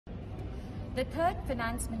The third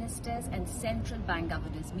Finance Ministers and Central Bank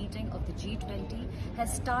Governors meeting of the G20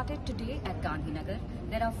 has started today at Gandhinagar.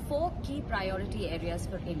 There are four key priority areas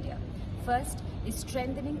for India. First is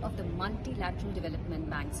strengthening of the multilateral development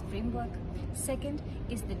bank's framework. Second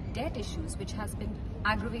is the debt issues which has been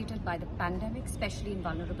aggravated by the pandemic, especially in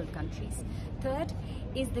vulnerable countries. Third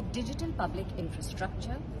is the digital public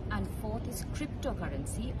infrastructure. And fourth is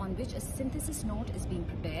cryptocurrency, on which a synthesis note is being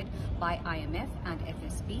prepared by IMF and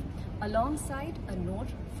FSB, alongside a note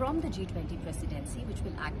from the G20 presidency, which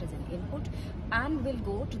will act as an input and will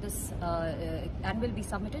go to this and will be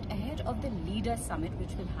submitted ahead of the Leaders Summit,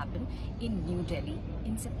 which will happen in New Delhi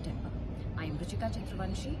in September. I am Ruchika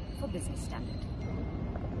Chakravanshi for Business Standard.